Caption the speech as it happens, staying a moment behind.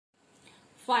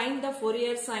Find the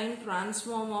Fourier sine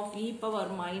transform of e power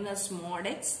minus mod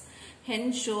x.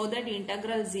 Hence show that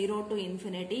integral 0 to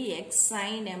infinity x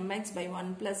sine mx by 1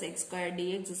 plus x square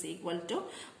dx is equal to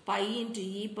pi into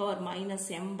e power minus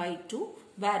m by 2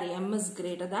 where m is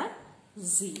greater than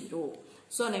 0.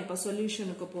 So, நான் இப்ப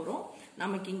சொல்யூஷனுக்கு போறோம்.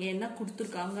 நமக்கு இங்க என்ன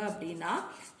கொடுத்திருக்காங்க அப்படினா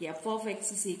f of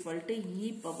x is equal to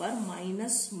e power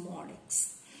minus mod x.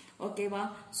 ஓகேவா?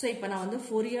 So, இப்ப நான் வந்து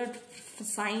Fourier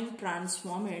sine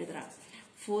transform எழுதுறேன்.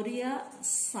 Fourier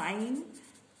sine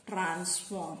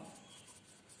transform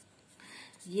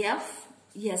f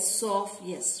s of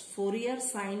s. Fourier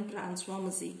sine transform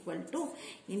is equal to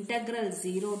integral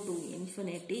 0 to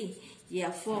infinity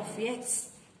f of x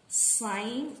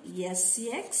sine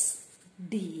sx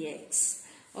dx.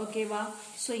 ஓகேவா?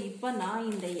 So, இப்ப நான்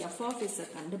இந்த f of s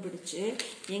கண்டுபிடிச்சு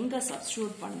எங்க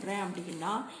substitute பண்றேன்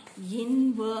அப்படின்னா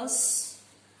inverse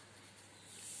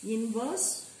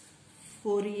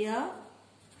Fourier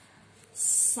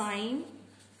sine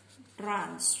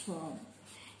transform.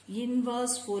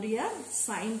 Inverse Fourier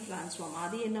sine transform.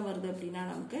 அது என்ன வருது அப்படின்னா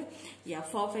நமக்கு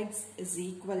f of x is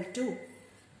equal to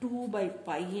 2 by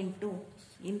pi into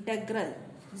integral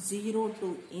 0 to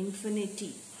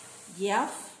infinity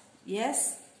f s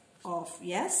of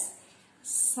s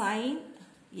sine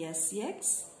sx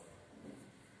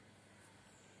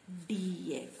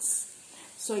dx.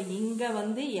 So, இங்க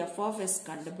வந்து f of s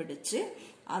கண்டுபிடிச்சு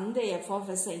அந்த f of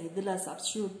s இதுல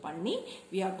substitute பண்ணி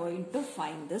we are going to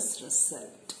find this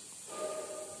result.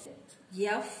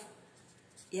 f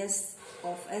s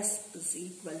of s is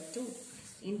equal to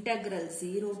integral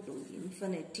 0 to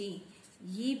infinity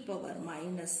e power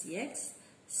minus x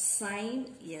sine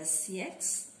sx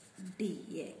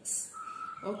dx.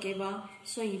 ஓகேவா?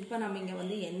 So, இப்ப நம்ம இங்க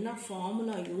வந்து என்ன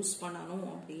formula யூஸ் பண்ணணும்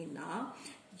அப்படின்னா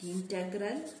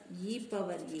integral e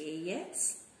power ax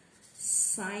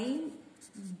sine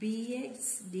bx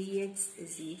dx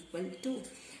is equal to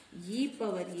e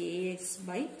power ax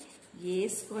by a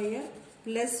square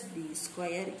plus b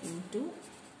square into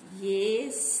a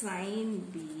sine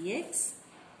bx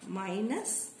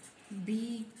minus b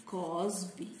cos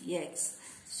bx.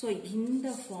 So, இந்த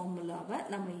formulaவை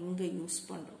நம்ம இங்க யூஸ்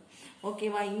பண்றோம்.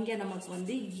 ஓகேவா? இங்க நமக்கு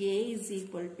வந்து a is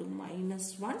equal to minus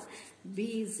 1, b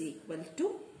is equal to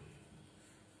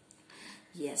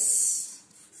s.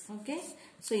 Okay?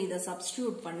 So, இதை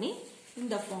substitute பண்ணி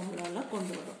இந்த formulaல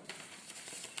கொண்டு வரோம்.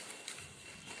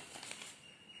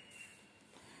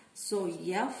 So,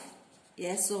 f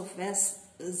s of s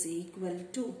is equal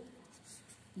to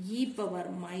e power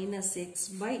minus x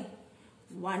by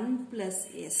 1 plus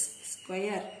s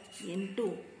square into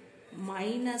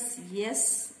minus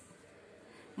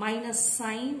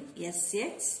sine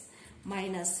sx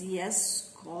minus s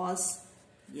cos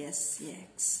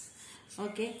sx.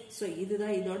 Okay, so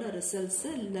இதுதான் இதோட results.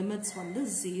 Limits வந்து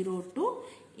 0 to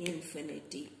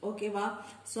infinity. Okay வா?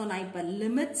 So நான் இப்ப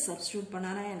limit substitute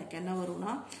பண்ணானா எனக்கு என்ன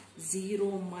வரும்னா 0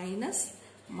 minus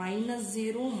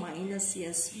 0 minus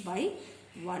s by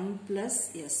 1 plus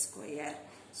s square.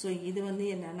 So இது வந்து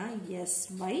என்னன்னா s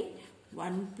by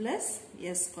 1 plus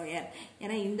s square.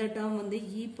 ஏன்னா இந்த term வந்து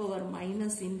e power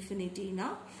minus infinity னா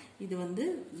இது வந்து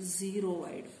 0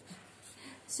 ஆயிடும்.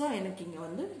 So, எனக்கு இங்க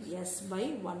வந்து s by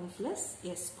 1 plus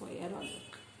s square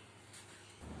வந்திருக்கு.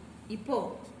 இப்போ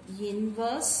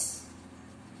inverse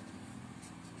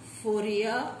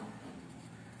Fourier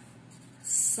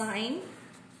sine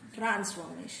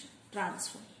transform.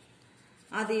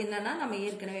 அது என்னன்னா நம்ம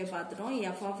ஏற்கனவே பார்த்துட்டோம்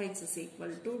f of x is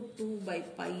equal to 2 by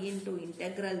pi into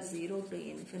integral 0 to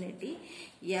infinity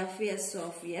f s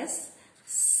of s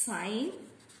sine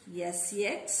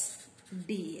sx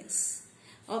ds.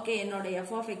 Okay, என்னோட f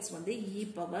of x வந்து e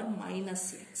power minus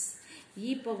x. e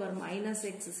power minus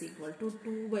x is equal to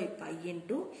 2 by pi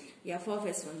into f of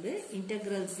s வந்து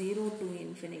integral 0 to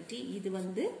infinity இது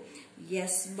வந்து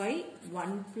s by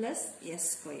 1 plus s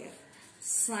square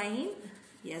sine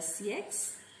sx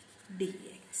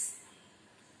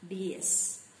ds.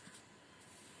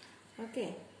 Okay,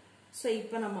 so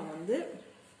இப்போ நம்ம வந்து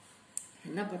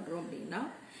என்ன பண்றோம் அப்படின்னா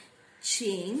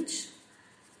change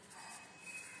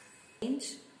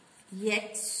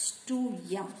x to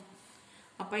m.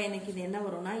 அப்ப எனக்கு இது என்ன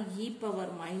வரும்னா e power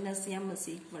minus m is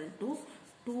equal to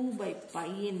 2 by pi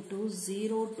into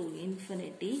 0 to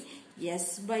infinity s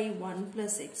by 1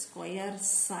 plus x square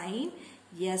sine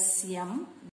sm.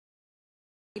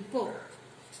 இப்போ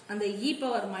அந்த e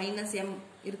power minus m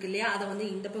இருக்கு இல்லையா அதை வந்து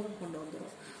இந்த பக்கம் கொண்டு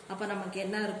வந்துரும். அப்ப நமக்கு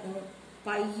என்ன இருக்கும்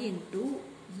pi into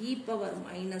e power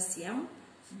minus m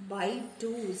by 2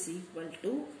 is equal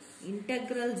to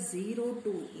integral 0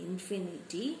 to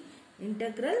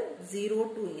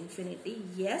infinity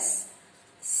s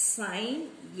sine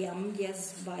ms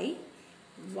by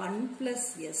 1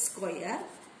 + s square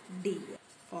dx.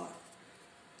 or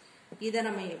இதை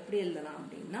நம்ம எப்படி எழுதலாம்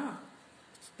அப்படின்னா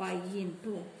pi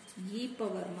into e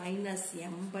power minus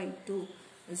m/2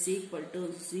 is equal to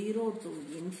 0 to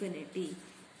infinity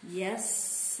s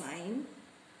sine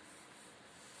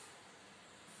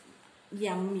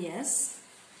ms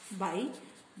by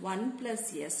 1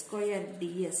 + s square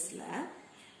ds ல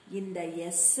இந்த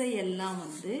s எல்லாம்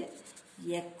வந்து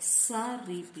x ஆ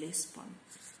replace பண்ணும்.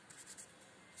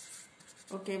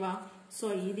 ஓகேவா? ஸோ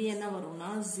இது என்ன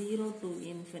வரும்னா 0 to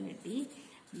infinity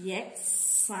x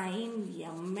sin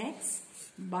mx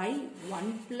by 1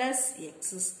 +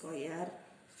 x square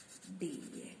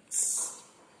dx.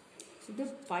 இது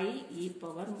pi e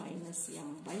power minus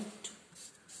m/2.